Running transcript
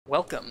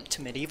Welcome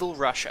to medieval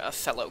Russia,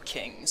 fellow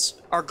kings.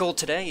 Our goal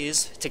today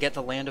is to get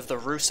the Land of the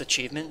Rus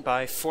achievement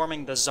by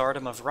forming the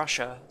Tsardom of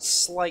Russia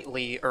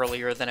slightly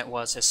earlier than it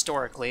was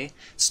historically,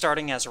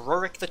 starting as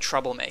Rurik the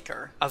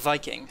Troublemaker, a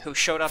Viking who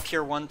showed up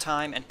here one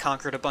time and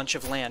conquered a bunch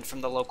of land from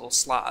the local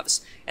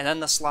Slavs, and then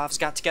the Slavs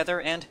got together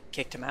and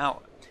kicked him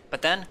out.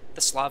 But then,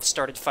 the Slavs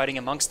started fighting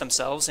amongst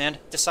themselves and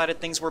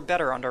decided things were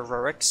better under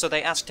Rurik, so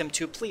they asked him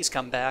to please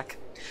come back.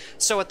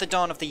 So at the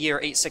dawn of the year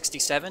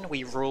 867,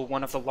 we rule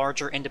one of the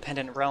larger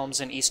independent realms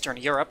in Eastern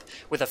Europe,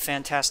 with a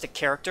fantastic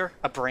character,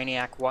 a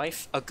brainiac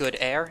wife, a good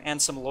heir,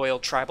 and some loyal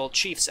tribal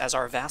chiefs as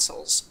our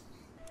vassals.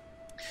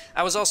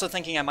 I was also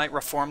thinking I might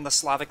reform the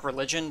Slavic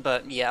religion,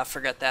 but yeah,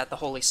 forget that, the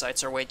holy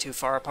sites are way too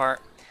far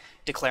apart.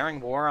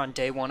 Declaring war on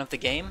day one of the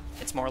game?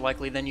 It's more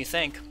likely than you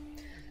think.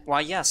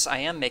 Why yes, I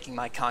am making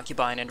my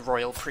concubine and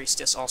royal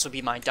priestess also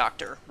be my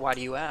doctor. Why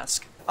do you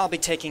ask? I'll be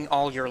taking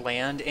all your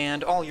land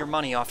and all your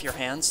money off your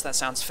hands. That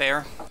sounds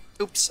fair.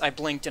 Oops, I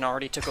blinked and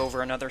already took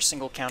over another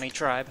single county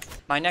tribe.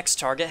 My next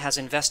target has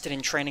invested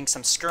in training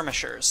some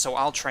skirmishers, so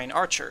I'll train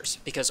archers,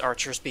 because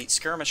archers beat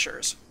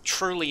skirmishers.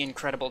 Truly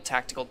incredible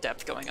tactical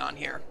depth going on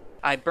here.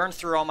 I burned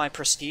through all my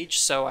prestige,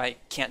 so I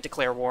can't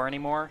declare war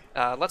anymore.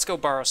 Let's go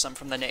borrow some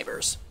from the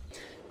neighbors.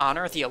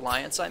 Honor the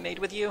alliance I made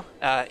with you?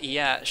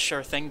 Yeah,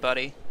 sure thing,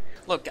 buddy.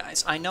 Look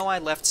guys, I know I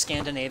left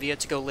Scandinavia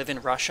to go live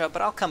in Russia,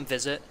 but I'll come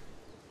visit.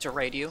 To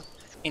raid you.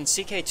 In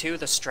CK2,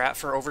 the strat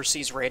for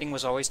overseas raiding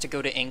was always to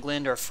go to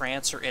England or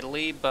France or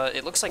Italy, but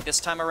it looks like this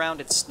time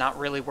around it's not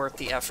really worth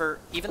the effort.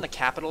 Even the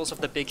capitals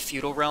of the big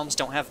feudal realms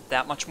don't have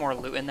that much more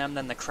loot in them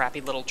than the crappy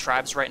little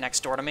tribes right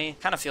next door to me.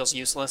 Kinda feels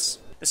useless.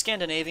 The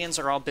Scandinavians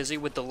are all busy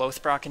with the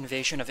Lothbrok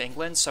invasion of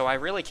England, so I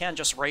really can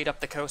just raid up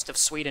the coast of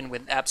Sweden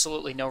with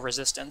absolutely no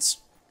resistance.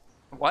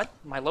 What?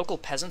 My local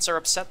peasants are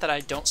upset that I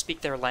don't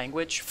speak their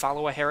language,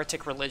 follow a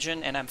heretic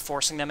religion, and I'm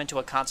forcing them into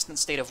a constant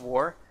state of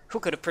war? Who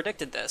could have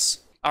predicted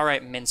this?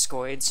 Alright,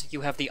 Minskoids,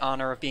 you have the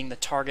honor of being the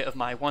target of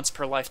my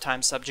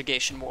once-per-lifetime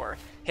subjugation war.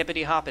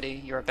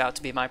 Hippity-hoppity, you're about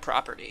to be my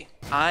property.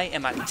 I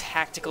am a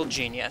tactical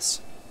genius.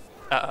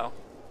 Uh-oh.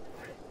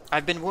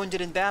 I've been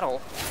wounded in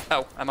battle.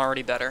 Oh, I'm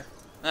already better.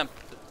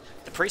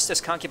 The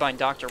priestess concubine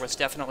doctor was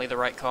definitely the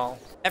right call.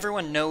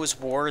 Everyone knows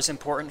war is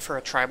important for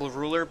a tribal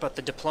ruler, but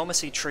the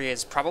diplomacy tree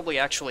is probably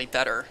actually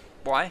better.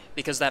 Why?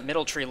 Because that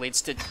middle tree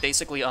leads to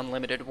basically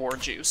unlimited war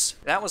juice.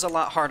 That was a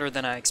lot harder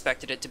than I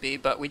expected it to be,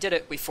 but we did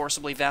it. We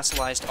forcibly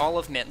vassalized all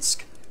of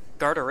Minsk.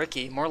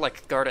 Gardariki, more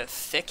like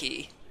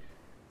Gardathiki.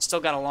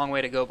 Still got a long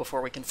way to go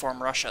before we can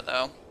form Russia,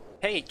 though.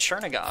 Hey,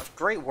 Chernigov,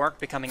 great work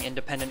becoming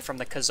independent from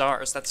the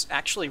Khazars. That's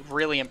actually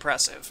really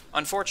impressive.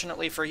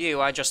 Unfortunately for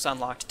you, I just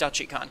unlocked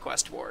Duchy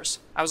Conquest Wars.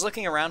 I was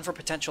looking around for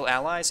potential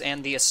allies,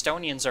 and the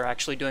Estonians are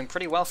actually doing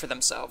pretty well for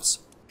themselves.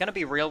 Gonna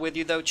be real with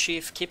you though,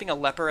 Chief, keeping a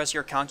leper as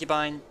your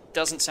concubine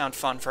doesn't sound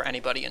fun for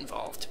anybody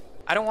involved.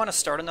 I don't want to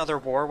start another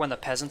war when the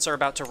peasants are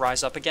about to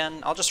rise up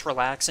again. I'll just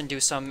relax and do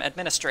some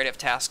administrative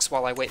tasks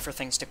while I wait for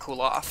things to cool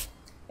off.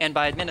 And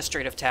by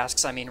administrative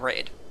tasks, I mean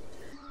raid.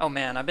 Oh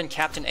man, I've been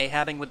Captain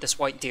Ahabing with this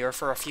white deer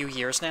for a few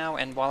years now,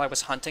 and while I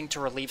was hunting to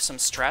relieve some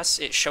stress,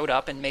 it showed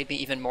up and made me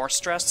even more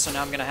stressed, so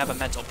now I'm gonna have a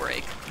mental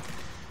break.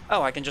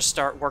 Oh, I can just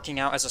start working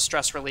out as a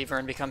stress reliever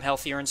and become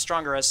healthier and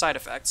stronger as side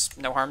effects.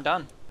 No harm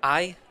done.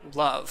 I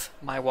love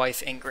my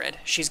wife Ingrid.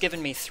 She's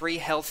given me 3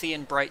 healthy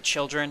and bright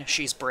children,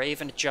 she's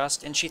brave and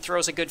just, and she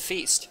throws a good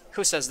feast.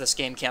 Who says this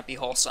game can't be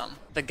wholesome?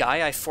 The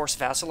guy I force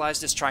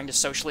vassalized is trying to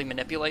socially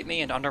manipulate me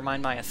and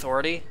undermine my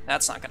authority?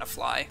 That's not gonna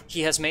fly.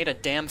 He has made a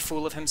damn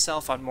fool of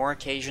himself on more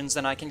occasions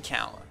than I can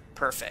count.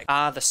 Perfect.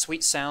 Ah, the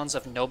sweet sounds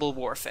of noble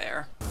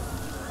warfare.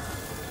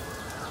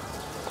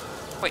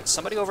 Wait,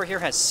 somebody over here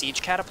has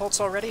siege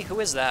catapults already? Who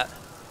is that?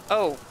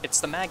 Oh, it's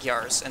the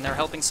Magyars, and they're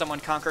helping someone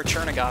conquer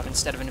Chernigov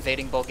instead of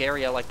invading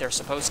Bulgaria like they're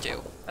supposed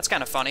to. That's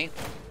kinda funny.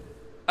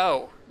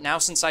 Oh, now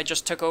since I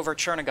just took over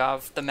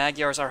Chernigov, the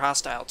Magyars are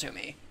hostile to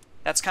me.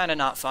 That's kinda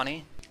not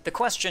funny. The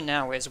question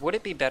now is, would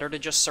it be better to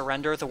just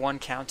surrender the one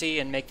county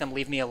and make them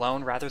leave me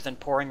alone rather than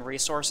pouring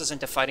resources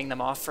into fighting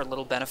them off for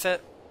little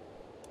benefit?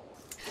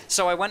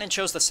 So I went and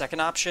chose the second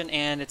option,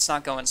 and it's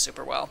not going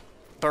super well.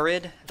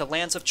 Burid, the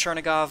lands of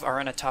Chernigov are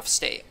in a tough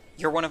state.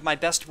 You're one of my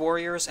best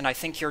warriors, and I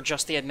think you're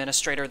just the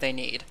administrator they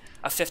need.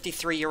 A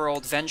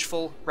 53-year-old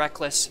vengeful,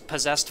 reckless,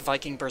 possessed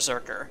Viking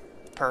berserker.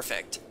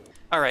 Perfect.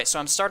 Alright, so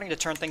I'm starting to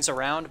turn things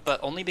around, but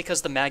only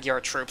because the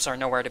Magyar troops are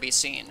nowhere to be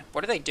seen.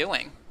 What are they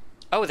doing?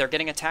 Oh, they're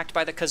getting attacked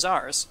by the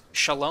Khazars.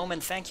 Shalom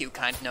and thank you,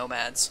 kind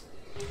nomads.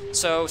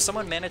 So,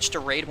 someone managed to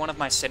raid one of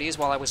my cities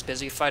while I was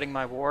busy fighting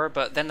my war,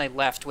 but then they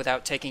left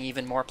without taking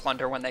even more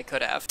plunder when they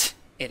could have.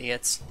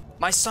 Idiots.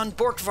 My son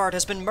Borkvard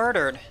has been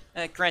murdered!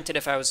 Granted,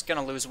 if I was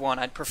gonna lose one,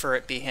 I'd prefer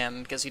it be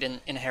him, because he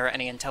didn't inherit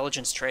any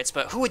intelligence traits,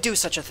 but who would do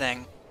such a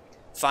thing?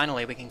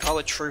 Finally, we can call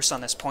a truce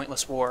on this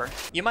pointless war.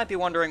 You might be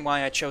wondering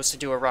why I chose to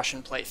do a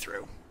Russian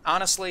playthrough.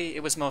 Honestly,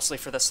 it was mostly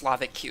for the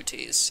Slavic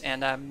cuties,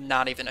 and I'm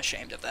not even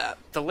ashamed of that.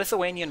 The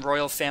Lithuanian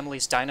royal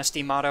family's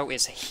dynasty motto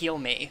is Heal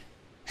Me.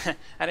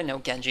 I didn't know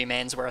Genji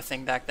mains were a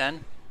thing back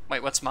then.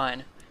 Wait, what's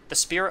mine? The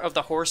spirit of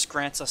the horse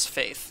grants us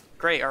faith.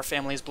 Great, our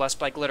family is blessed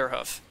by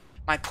Glitterhoof.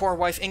 My poor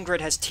wife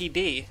Ingrid has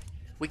TB.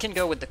 We can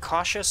go with the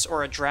cautious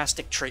or a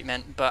drastic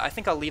treatment, but I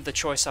think I'll leave the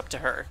choice up to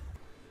her.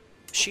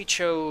 She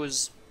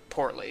chose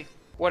poorly.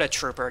 What a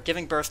trooper,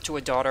 giving birth to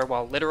a daughter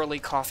while literally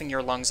coughing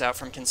your lungs out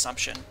from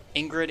consumption.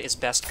 Ingrid is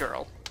best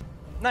girl.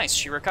 Nice,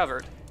 she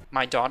recovered.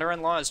 My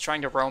daughter-in-law is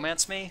trying to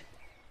romance me?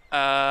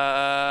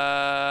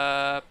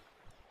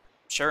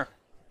 Sure.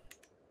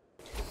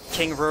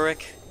 King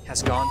Rurik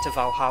has gone to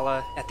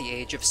Valhalla at the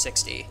age of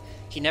 60.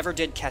 He never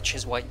did catch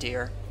his white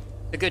deer.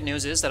 The good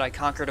news is that I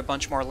conquered a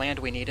bunch more land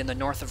we need in the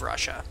north of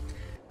Russia.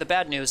 The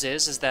bad news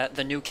is that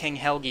the new King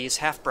Helgi's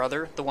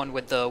half-brother, the one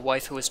with the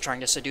wife who was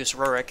trying to seduce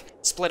Rurik,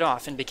 split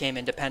off and became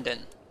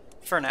independent.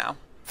 For now.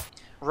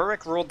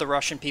 Rurik ruled the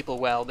Russian people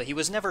well, but he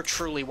was never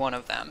truly one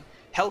of them.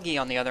 Helgi,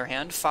 on the other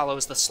hand,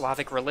 follows the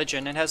Slavic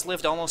religion and has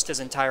lived almost his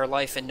entire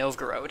life in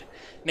Novgorod.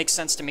 Makes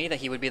sense to me that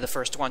he would be the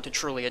first one to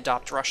truly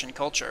adopt Russian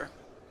culture.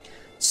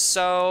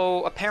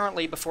 So,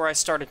 apparently before I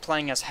started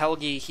playing as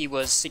Helgi, he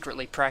was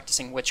secretly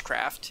practicing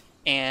witchcraft,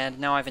 and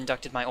now I've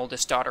inducted my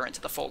oldest daughter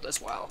into the fold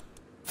as well.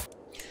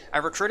 I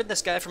recruited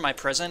this guy from my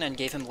prison and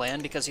gave him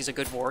land because he's a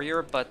good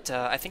warrior, but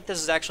I think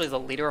this is actually the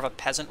leader of a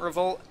peasant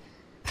revolt.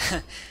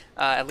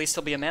 At least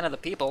he'll be a man of the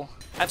people.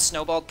 I've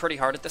snowballed pretty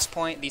hard at this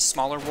point. These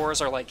smaller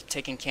wars are like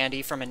taking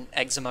candy from an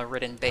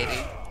eczema-ridden baby.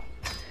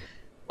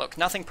 Look,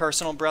 nothing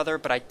personal, brother,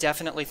 but I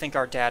definitely think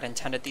our dad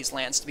intended these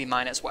lands to be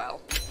mine as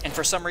well. And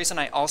for some reason,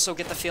 I also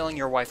get the feeling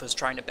your wife was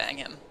trying to bang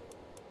him.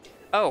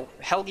 Oh,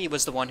 Helgi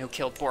was the one who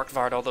killed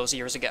Borkvard all those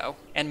years ago,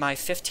 and my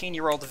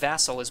 15-year-old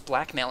vassal is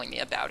blackmailing me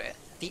about it.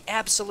 The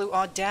absolute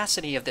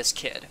audacity of this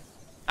kid.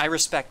 I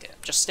respect it.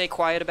 Just stay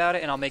quiet about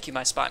it and I'll make you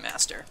my spy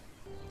master.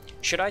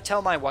 Should I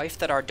tell my wife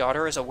that our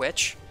daughter is a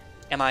witch?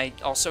 Am I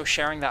also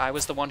sharing that I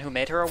was the one who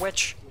made her a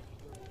witch?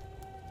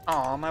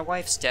 Aw, my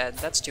wife's dead.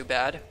 That's too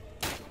bad.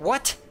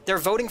 What? They're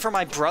voting for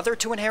my brother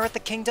to inherit the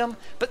kingdom?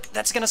 But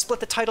that's gonna split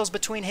the titles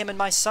between him and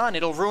my son.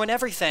 It'll ruin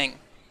everything.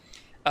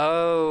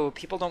 Oh,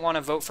 people don't want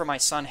to vote for my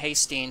son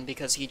Hastine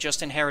because he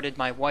just inherited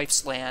my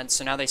wife's land,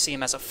 so now they see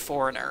him as a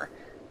foreigner,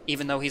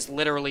 even though he's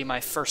literally my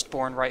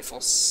firstborn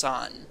rightful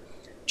son.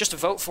 Just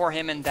vote for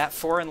him and that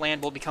foreign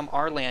land will become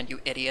our land, you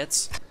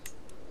idiots.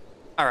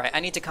 Alright, I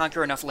need to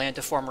conquer enough land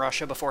to form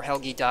Russia before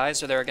Helgi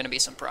dies, or there are going to be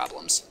some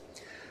problems.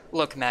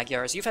 Look,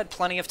 Magyars, you've had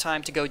plenty of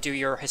time to go do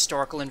your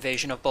historical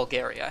invasion of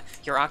Bulgaria.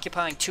 You're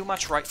occupying too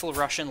much rightful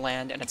Russian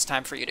land, and it's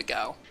time for you to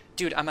go.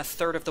 Dude, I'm a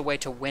third of the way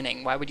to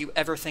winning. Why would you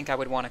ever think I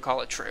would want to call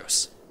a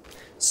truce?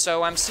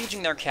 So I'm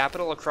sieging their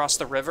capital across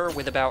the river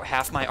with about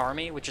half my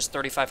army, which is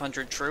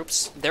 3,500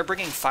 troops. They're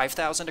bringing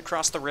 5,000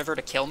 across the river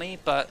to kill me,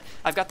 but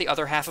I've got the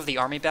other half of the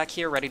army back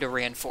here ready to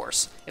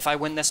reinforce. If I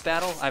win this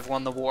battle, I've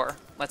won the war.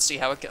 Let's see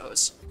how it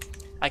goes.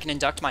 I can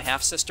induct my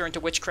half-sister into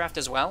witchcraft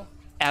as well?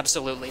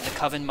 Absolutely, the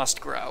coven must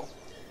grow.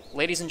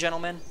 Ladies and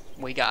gentlemen,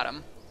 we got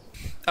him.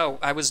 Oh,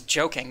 I was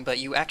joking, but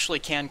you actually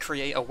can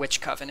create a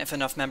witch coven if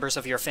enough members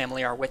of your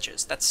family are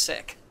witches. That's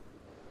sick.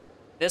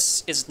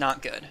 This is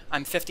not good.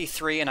 I'm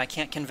 53 and I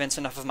can't convince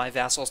enough of my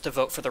vassals to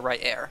vote for the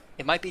right heir.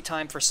 It might be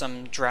time for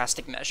some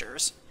drastic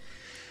measures.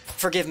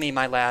 Forgive me,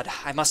 my lad.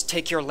 I must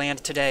take your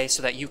land today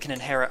so that you can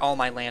inherit all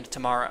my land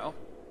tomorrow.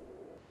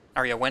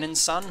 Are you winning,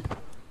 son?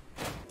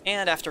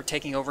 And after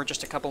taking over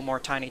just a couple more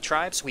tiny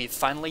tribes, we've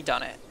finally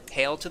done it.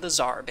 Hail to the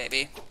Tsar,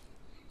 baby.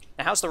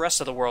 Now how's the rest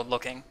of the world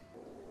looking?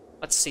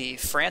 Let's see,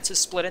 France is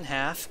split in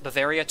half,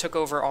 Bavaria took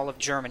over all of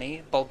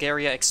Germany,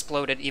 Bulgaria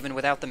exploded even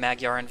without the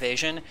Magyar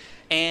invasion,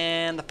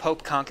 and the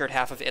Pope conquered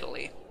half of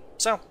Italy.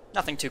 So,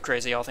 nothing too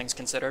crazy, all things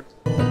considered.